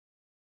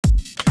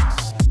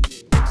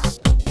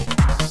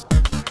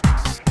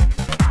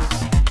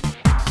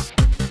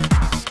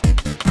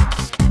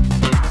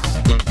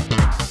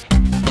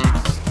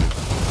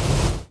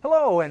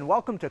Hello and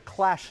welcome to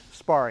Clash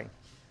Sparring.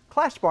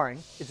 Clash Sparring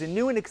is a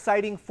new and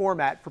exciting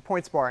format for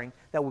point sparring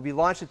that will be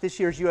launched at this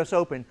year's US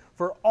Open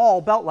for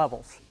all belt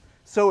levels.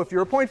 So if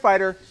you're a point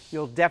fighter,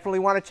 you'll definitely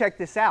want to check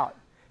this out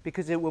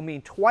because it will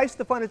mean twice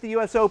the fun at the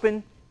US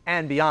Open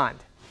and beyond.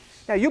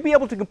 Now you'll be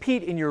able to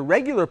compete in your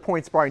regular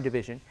point sparring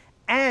division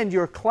and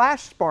your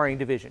Clash Sparring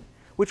division,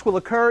 which will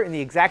occur in the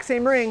exact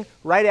same ring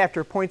right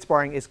after point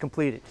sparring is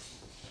completed.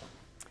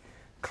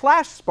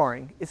 Clash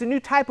Sparring is a new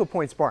type of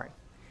point sparring.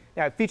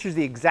 Now, it features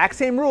the exact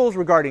same rules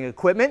regarding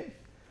equipment,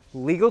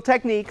 legal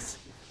techniques,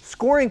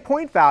 scoring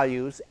point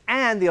values,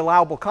 and the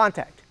allowable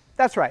contact.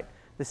 That's right,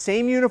 the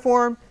same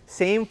uniform,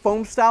 same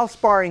foam-style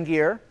sparring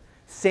gear,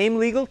 same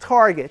legal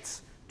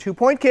targets,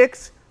 2-point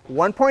kicks,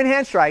 1-point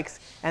hand strikes,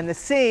 and the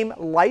same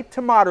light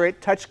to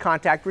moderate touch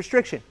contact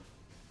restriction.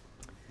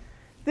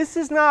 This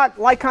is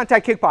not light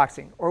contact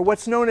kickboxing or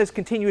what's known as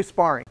continuous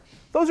sparring.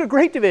 Those are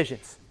great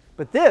divisions,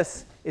 but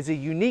this is a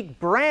unique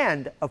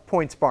brand of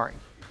point sparring.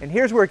 And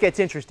here's where it gets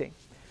interesting.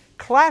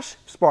 Clash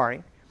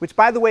Sparring, which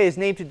by the way is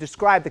named to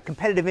describe the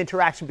competitive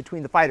interaction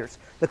between the fighters,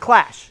 the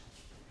clash.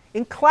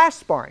 In Clash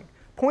Sparring,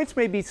 points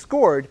may be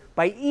scored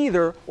by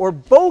either or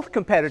both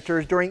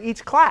competitors during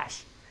each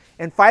clash,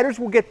 and fighters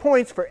will get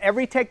points for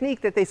every technique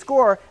that they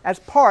score as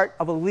part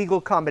of a legal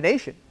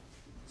combination.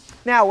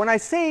 Now, when I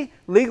say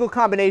legal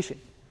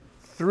combination,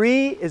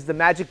 3 is the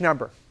magic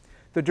number.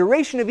 The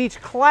duration of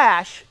each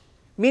clash,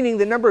 meaning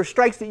the number of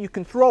strikes that you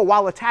can throw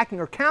while attacking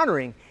or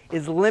countering,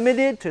 is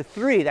limited to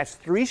 3. That's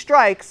 3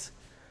 strikes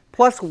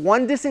plus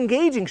 1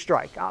 disengaging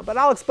strike. But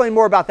I'll explain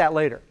more about that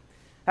later.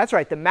 That's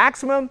right, the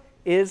maximum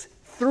is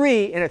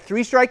 3 in a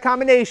 3-strike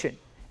combination,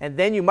 and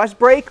then you must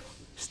break,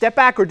 step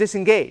back, or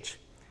disengage.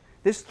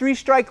 This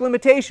 3-strike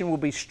limitation will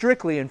be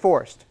strictly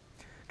enforced.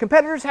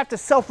 Competitors have to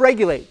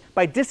self-regulate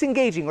by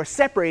disengaging or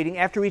separating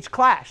after each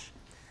clash.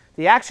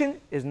 The action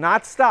is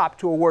not stopped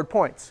to award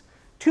points.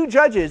 2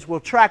 judges will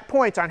track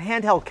points on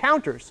handheld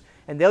counters,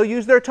 and they'll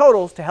use their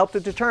totals to help to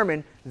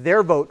determine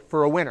their vote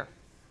for a winner.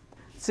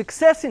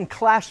 Success in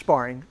Clash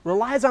Sparring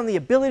relies on the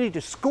ability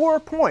to score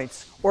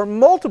points or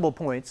multiple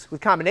points with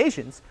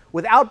combinations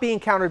without being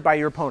countered by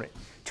your opponent,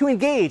 to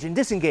engage and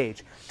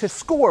disengage, to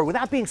score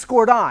without being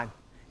scored on.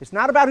 It's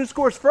not about who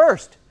scores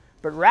first,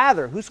 but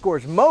rather who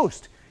scores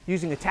most,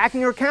 using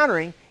attacking or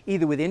countering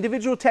either with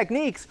individual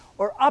techniques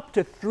or up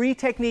to 3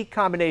 technique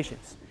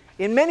combinations.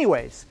 In many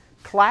ways,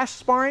 Clash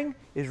Sparring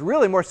is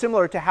really more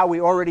similar to how we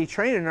already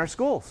train in our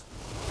schools.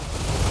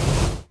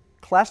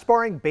 Clash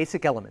Sparring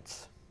basic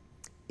elements.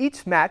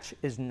 Each match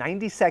is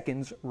 90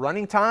 seconds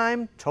running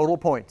time, total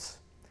points.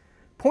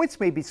 Points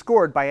may be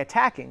scored by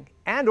attacking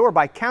and or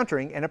by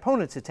countering an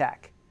opponent's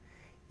attack.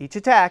 Each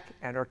attack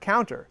and or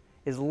counter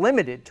is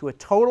limited to a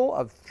total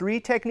of 3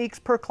 techniques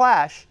per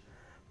clash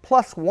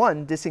plus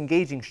 1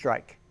 disengaging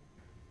strike.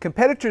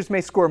 Competitors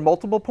may score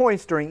multiple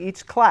points during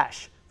each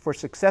clash for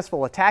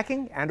successful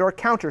attacking and or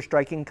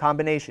counter-striking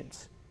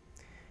combinations.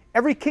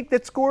 Every kick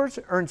that scores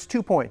earns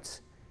 2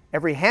 points.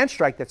 Every hand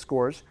strike that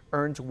scores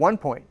earns 1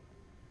 point.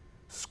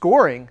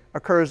 Scoring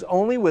occurs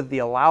only with the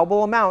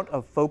allowable amount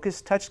of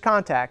focused touch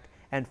contact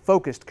and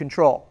focused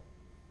control.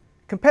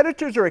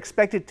 Competitors are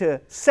expected to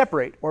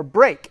separate or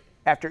break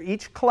after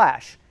each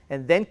clash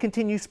and then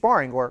continue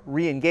sparring or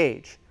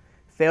re-engage.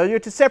 Failure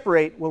to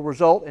separate will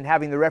result in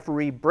having the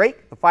referee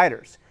break the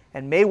fighters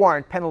and may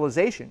warrant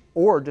penalization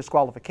or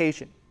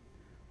disqualification.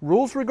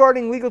 Rules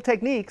regarding legal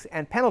techniques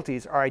and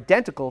penalties are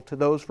identical to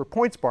those for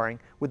point sparring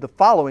with the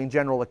following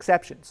general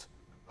exceptions.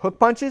 Hook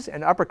punches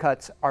and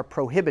uppercuts are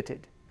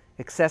prohibited.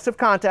 Excessive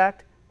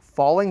contact,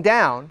 falling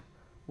down,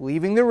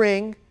 leaving the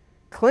ring,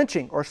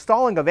 clinching or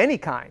stalling of any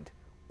kind,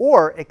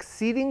 or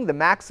exceeding the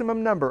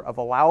maximum number of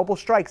allowable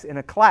strikes in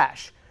a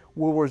clash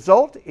will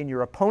result in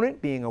your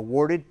opponent being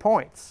awarded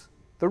points.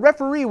 The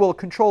referee will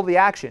control the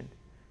action.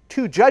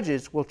 2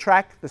 judges will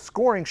track the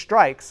scoring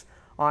strikes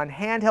on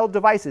handheld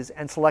devices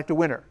and select a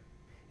winner.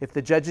 If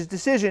the judge's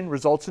decision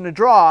results in a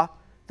draw,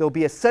 there will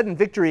be a sudden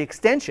victory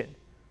extension,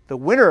 the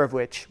winner of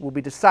which will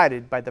be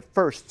decided by the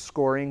first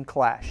scoring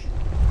clash.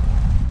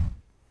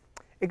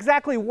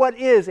 Exactly what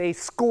is a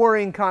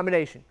scoring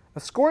combination? A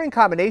scoring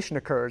combination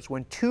occurs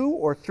when 2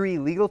 or 3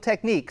 legal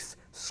techniques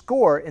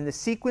score in the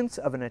sequence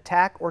of an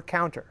attack or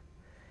counter.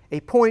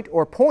 A point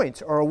or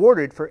points are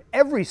awarded for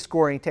every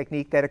scoring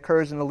technique that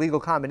occurs in a legal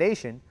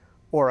combination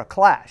or a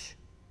clash.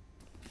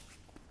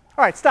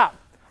 All right, stop.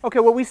 Okay,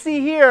 what we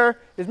see here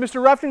is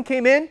Mr. Ruffin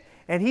came in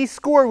and he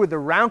scored with the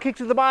round kick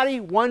to the body,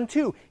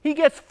 1-2. He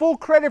gets full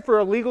credit for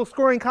a legal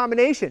scoring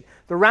combination.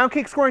 The round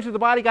kick scoring to the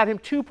body got him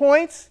 2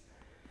 points.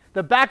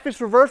 The back fist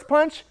reverse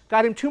punch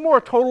got him 2 more,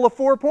 a total of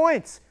 4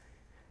 points.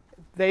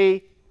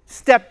 They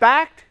stepped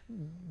back,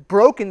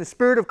 broke in the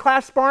spirit of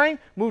Clash Sparring,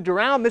 moved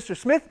around. Mr.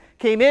 Smith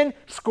came in,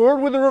 scored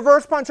with a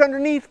reverse punch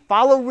underneath,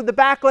 followed with the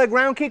back leg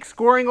round kick,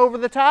 scoring over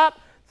the top,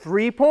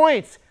 3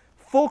 points.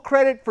 Full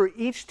credit for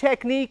each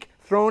technique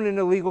thrown in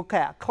a legal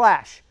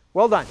clash.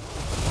 Well done.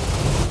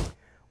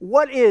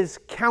 What is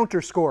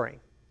counter scoring?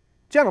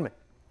 Gentlemen,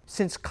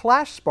 since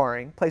Clash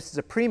Sparring places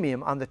a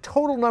premium on the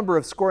total number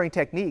of scoring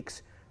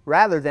techniques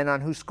rather than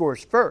on who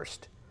scores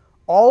first,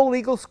 all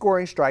legal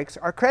scoring strikes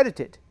are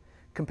credited.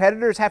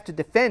 Competitors have to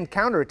defend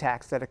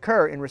counterattacks that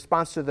occur in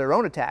response to their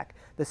own attack,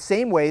 the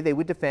same way they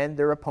would defend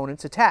their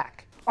opponent's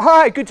attack. All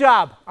right, good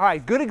job. All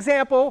right, good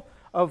example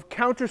of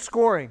counter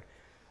scoring.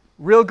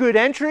 Real good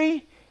entry.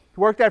 He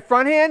worked that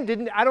front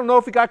hand. I don't know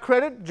if he got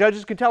credit.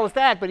 Judges can tell us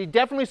that, but he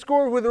definitely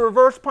scored with a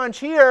reverse punch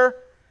here.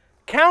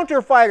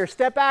 Counter fighter,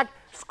 step back,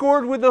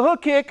 scored with the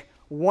hook kick.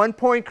 1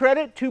 point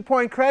credit, 2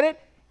 point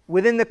credit.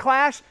 Within the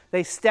clash,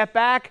 they step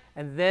back,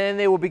 and then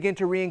they will begin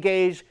to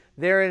re-engage.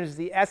 There is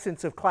the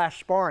essence of clash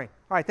sparring.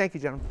 All right, thank you,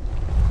 gentlemen.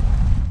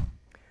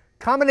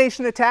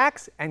 Combination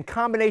attacks and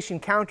combination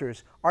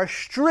counters are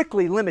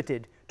strictly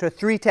limited to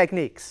 3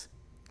 techniques.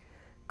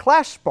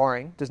 Clash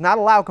sparring does not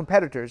allow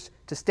competitors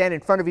to stand in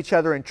front of each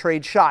other and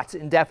trade shots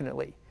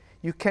indefinitely.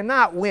 You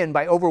cannot win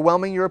by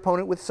overwhelming your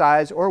opponent with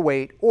size or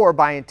weight or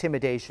by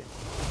intimidation.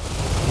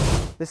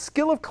 The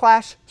skill of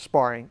clash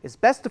sparring is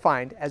best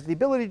defined as the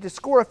ability to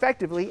score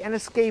effectively and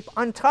escape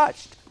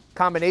untouched.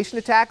 Combination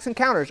attacks and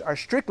counters are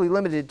strictly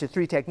limited to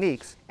 3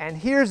 techniques, and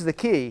here's the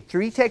key: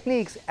 3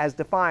 techniques as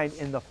defined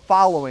in the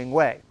following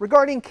way.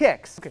 Regarding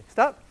kicks. Okay,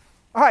 stop.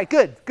 All right,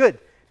 good, good.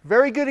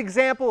 Very good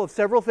example of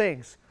several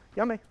things.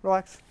 Yummy,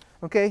 relax.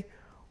 Okay,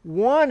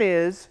 one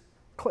is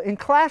in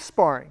clash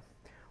sparring.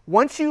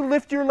 Once you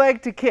lift your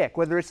leg to kick,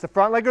 whether it's the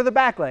front leg or the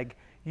back leg,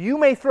 you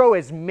may throw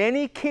as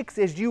many kicks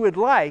as you would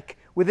like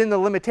within the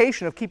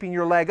limitation of keeping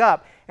your leg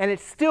up, and it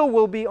still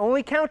will be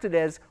only counted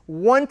as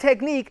 1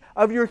 technique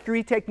of your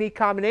 3 technique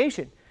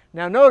combination.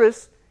 Now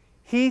notice,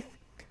 Heath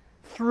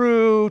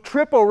threw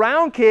triple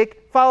round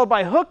kick followed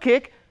by hook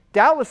kick.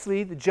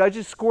 Doubtlessly, the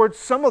judges scored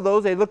some of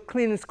those. They looked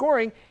clean in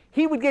scoring.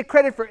 He would get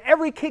credit for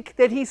every kick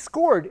that he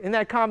scored in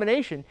that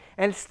combination.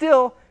 And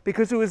still,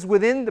 because it was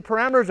within the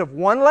parameters of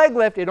 1 leg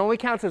lift, it only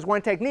counts as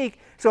 1 technique.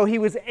 So he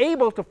was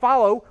able to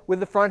follow with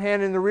the front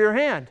hand and the rear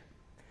hand.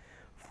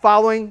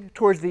 Following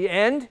towards the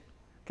end,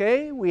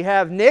 okay, we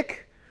have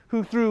Nick,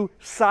 who threw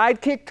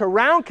side kick to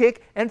round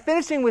kick and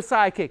finishing with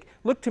side kick.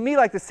 Looked to me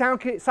like the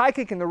side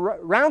kick and the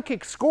round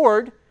kick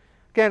scored.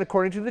 Again,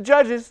 according to the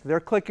judges, they're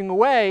clicking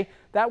away.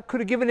 That could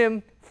have given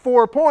him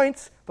 4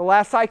 points. The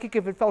last side kick,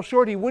 if it fell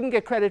short, he wouldn't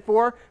get credit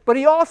for. But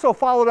he also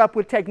followed up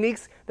with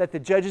techniques that the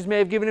judges may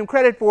have given him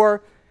credit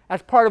for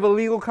as part of a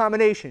legal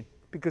combination.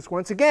 Because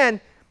once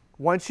again,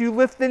 once you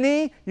lift the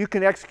knee, you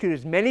can execute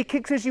as many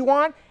kicks as you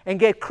want and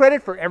get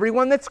credit for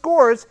everyone that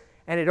scores,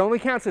 and it only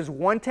counts as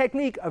 1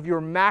 technique of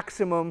your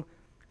maximum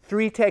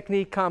 3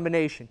 technique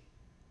combination.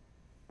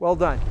 Well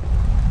done.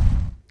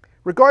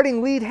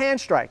 Regarding lead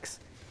hand strikes,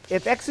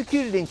 if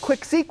executed in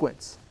quick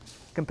sequence,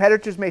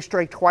 competitors may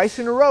strike twice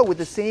in a row with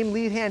the same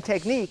lead hand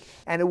technique,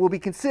 and it will be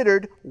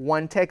considered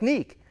 1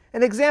 technique.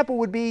 An example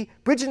would be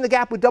bridging the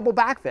gap with double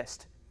back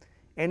fist.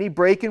 Any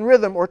break in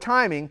rhythm or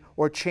timing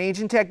or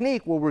change in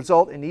technique will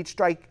result in each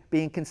strike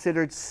being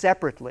considered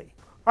separately.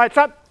 All right,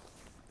 stop.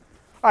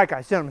 All right,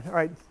 guys, gentlemen. All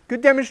right,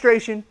 good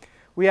demonstration.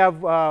 We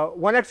have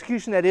 1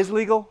 execution that is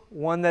legal,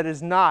 1 that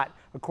is not,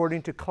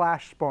 according to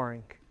clash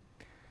sparring.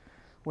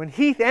 When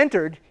Heath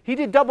entered, he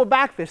did double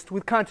back fist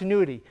with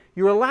continuity.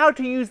 You're allowed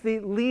to use the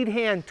lead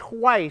hand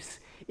twice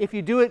if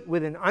you do it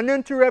with an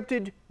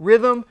uninterrupted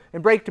rhythm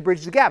and break to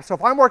bridge the gap. So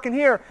if I'm working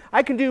here,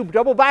 I can do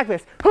double back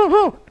fist,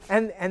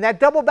 and that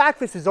double back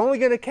fist is only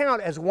going to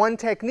count as 1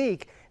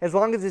 technique as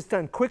long as it's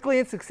done quickly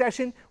in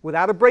succession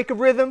without a break of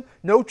rhythm,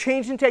 no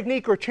change in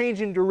technique or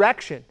change in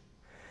direction.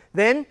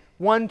 Then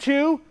 1,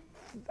 2,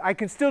 I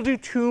can still do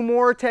 2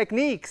 more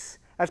techniques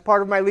as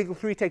part of my legal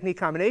 3 technique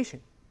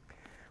combination.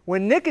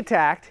 When Nick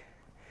attacked,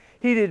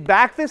 he did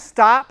back fist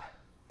stop,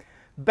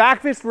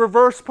 back fist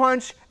reverse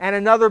punch, and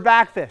another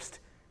back fist.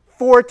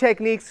 4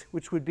 techniques,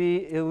 which would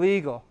be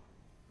illegal.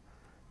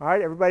 All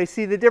right, everybody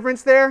see the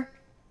difference there?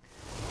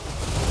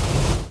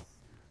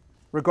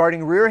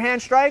 Regarding rear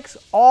hand strikes,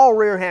 all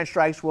rear hand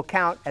strikes will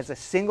count as a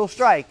single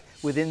strike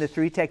within the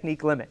 3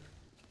 technique limit.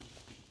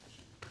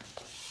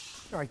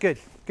 All right, good,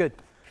 good.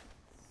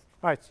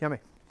 All right, yummy.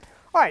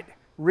 All right,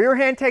 rear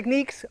hand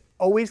techniques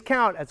always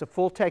count as a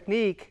full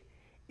technique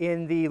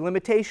in the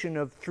limitation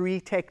of 3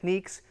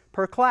 techniques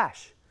per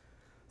clash.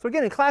 So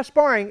again, in clash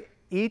sparring,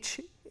 each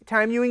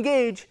time you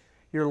engage,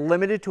 you're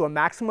limited to a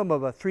maximum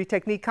of a 3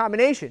 technique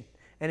combination.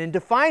 And in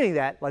defining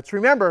that, let's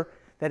remember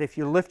that if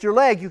you lift your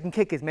leg, you can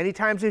kick as many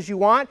times as you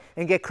want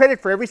and get credit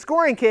for every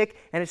scoring kick,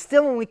 and it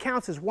still only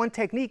counts as 1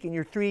 technique in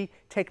your 3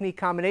 technique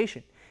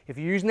combination. If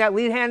you're using that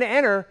lead hand to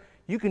enter,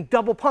 you can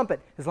double pump it.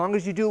 As long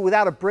as you do it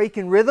without a break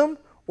in rhythm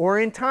or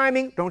in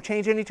timing, don't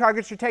change any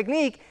targets or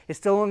technique, it's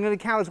still only going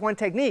to count as 1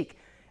 technique.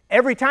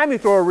 Every time you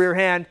throw a rear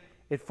hand,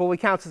 it fully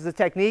counts as a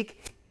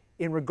technique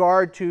in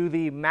regard to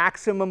the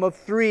maximum of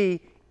 3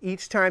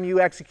 each time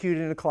you execute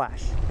in a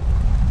clash.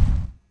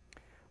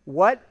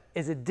 What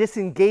is a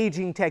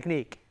disengaging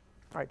technique?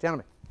 All right,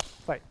 gentlemen,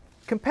 fight.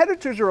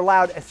 Competitors are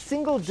allowed a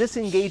single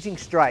disengaging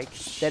strike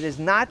that is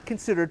not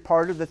considered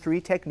part of the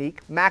 3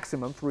 technique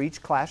maximum for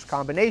each clash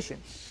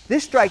combination.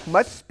 This strike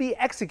must be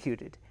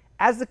executed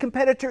as the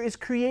competitor is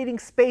creating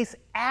space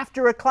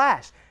after a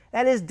clash,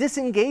 that is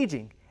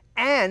disengaging,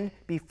 and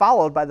be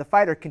followed by the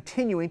fighter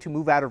continuing to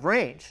move out of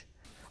range.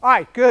 All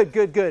right, good,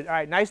 good, good. All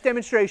right, nice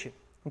demonstration.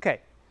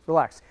 Okay,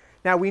 relax.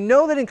 Now we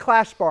know that in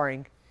clash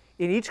sparring,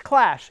 in each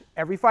clash,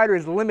 every fighter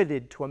is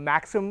limited to a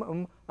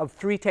maximum of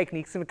 3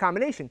 techniques in a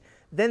combination.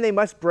 Then they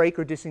must break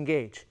or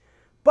disengage.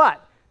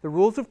 But the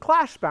rules of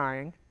clash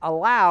sparring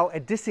allow a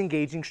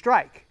disengaging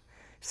strike.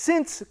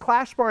 Since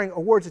clash sparring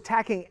awards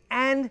attacking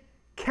and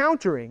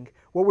countering,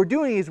 what we're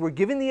doing is we're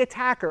giving the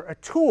attacker a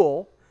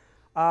tool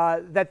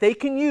that they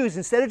can use.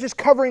 Instead of just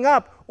covering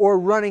up or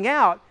running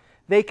out,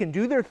 they can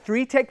do their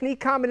 3 technique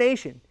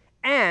combination,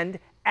 and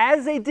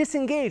as they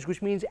disengage,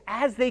 which means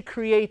as they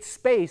create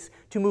space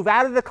to move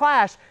out of the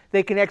clash,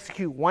 they can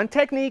execute 1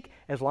 technique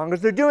as long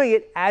as they're doing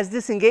it as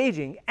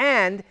disengaging,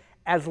 and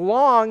as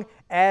long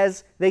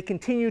as they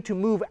continue to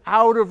move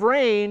out of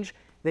range,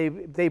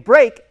 they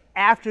break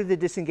after the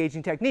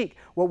disengaging technique.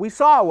 What we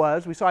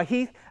saw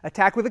Heath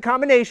attack with a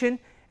combination,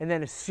 and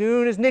then as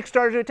soon as Nick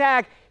started to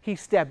attack, he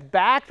stepped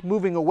back,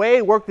 moving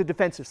away, worked the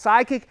defensive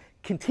side kick,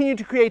 continued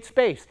to create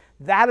space.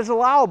 That is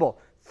allowable.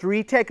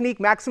 3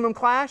 technique maximum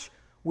clash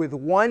with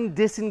 1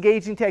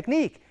 disengaging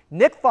technique.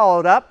 Nick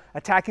followed up,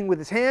 attacking with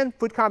his hand,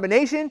 foot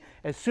combination.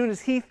 As soon as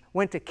Heath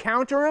went to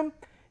counter him,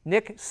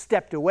 Nick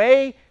stepped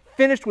away,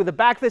 finished with a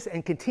back fist,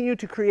 and continued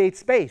to create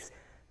space.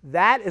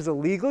 That is a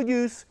legal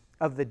use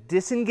of the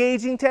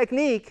disengaging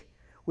technique,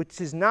 which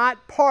is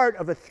not part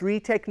of a 3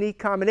 technique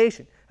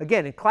combination.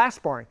 Again, in clash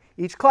sparring,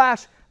 each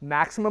clash,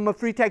 maximum of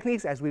 3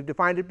 techniques, as we've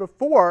defined it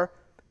before,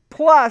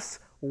 plus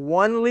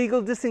 1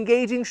 legal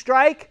disengaging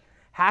strike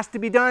has to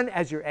be done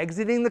as you're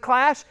exiting the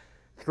clash.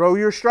 Throw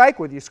your strike,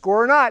 whether you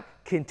score or not,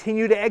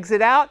 continue to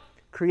exit out,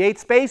 create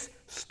space,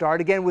 start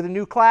again with a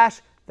new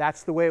clash.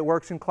 That's the way it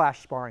works in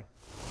clash sparring.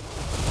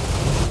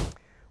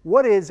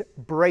 What is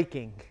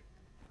breaking?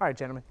 All right,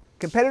 gentlemen.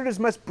 Competitors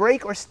must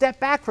break or step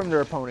back from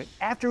their opponent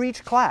after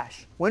each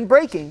clash. When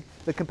breaking,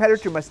 the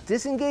competitor must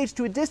disengage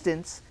to a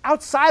distance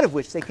outside of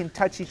which they can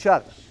touch each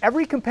other.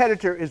 Every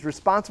competitor is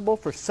responsible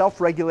for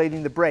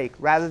self-regulating the break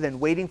rather than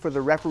waiting for the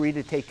referee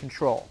to take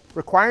control.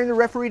 Requiring the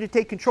referee to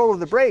take control of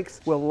the breaks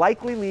will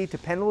likely lead to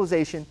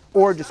penalization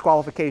or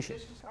disqualification.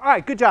 All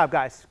right, good job,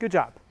 guys. Good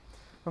job.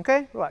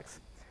 Okay, relax.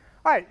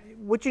 All right,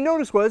 what you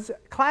noticed was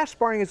clash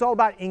sparring is all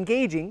about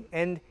engaging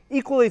and,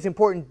 equally as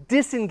important,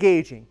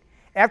 disengaging.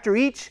 After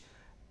each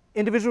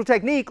individual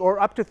technique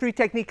or up to 3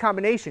 technique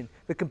combination,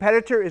 the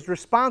competitor is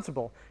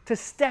responsible to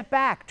step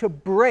back, to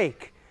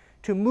break,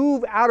 to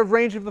move out of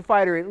range of the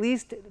fighter, at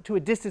least to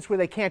a distance where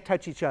they can't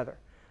touch each other.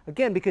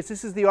 Again, because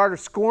this is the art of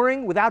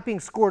scoring without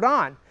being scored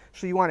on.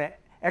 So you want to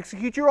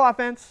execute your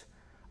offense,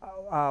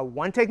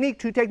 1 technique,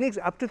 2 techniques,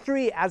 up to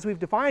 3 as we've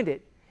defined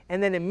it,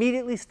 and then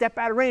immediately step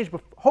out of range,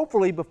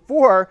 hopefully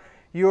before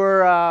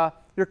your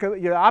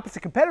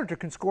opposite competitor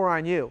can score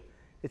on you.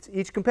 It's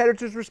each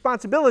competitor's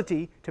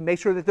responsibility to make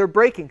sure that they're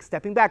breaking,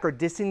 stepping back, or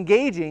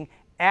disengaging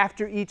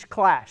after each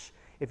clash.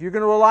 If you're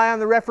going to rely on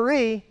the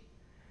referee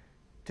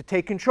to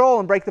take control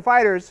and break the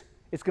fighters,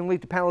 it's going to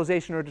lead to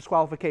penalization or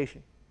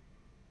disqualification.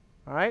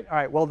 All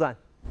right, well done.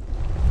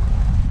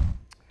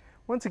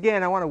 Once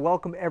again, I want to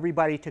welcome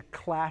everybody to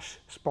Clash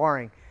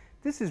Sparring.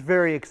 This is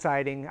very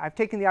exciting. I've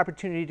taken the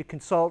opportunity to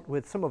consult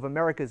with some of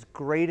America's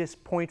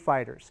greatest point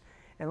fighters.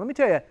 And let me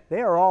tell you,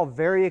 they are all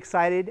very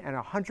excited and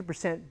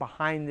 100%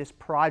 behind this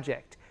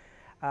project.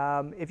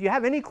 If you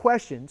have any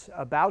questions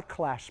about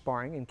clash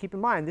sparring, and keep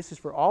in mind, this is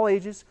for all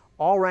ages,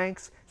 all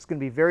ranks. It's going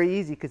to be very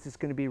easy because it's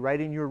going to be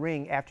right in your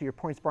ring after your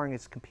point sparring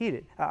is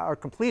completed.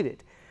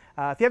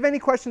 If you have any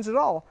questions at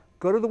all,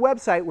 go to the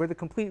website where the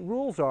complete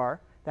rules are.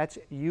 That's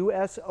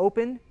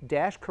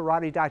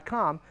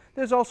usopen-karate.com.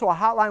 There's also a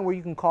hotline where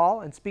you can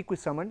call and speak with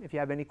someone if you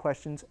have any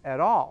questions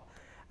at all.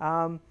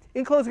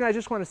 In closing, I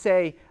just want to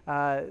say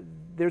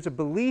there's a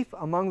belief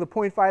among the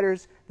point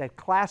fighters that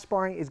clash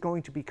sparring is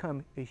going to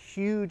become a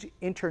huge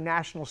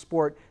international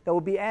sport that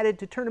will be added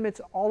to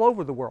tournaments all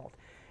over the world.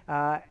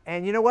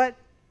 And you know what?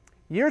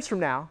 Years from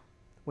now,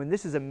 when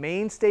this is a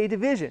mainstay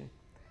division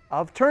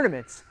of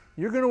tournaments,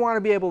 you're going to want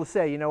to be able to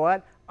say, you know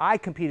what? I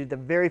competed the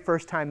very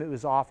first time it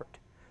was offered.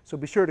 So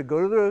be sure to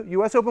go to the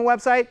US Open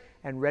website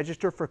and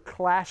register for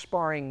clash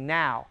sparring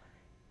now.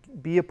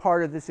 Be a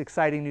part of this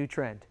exciting new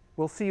trend.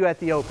 We'll see you at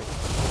the Open.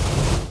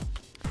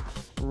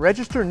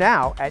 Register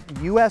now at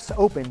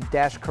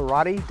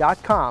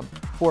usopen-karate.com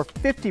for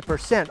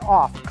 50%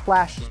 off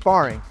clash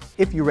sparring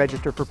if you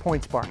register for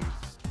point sparring.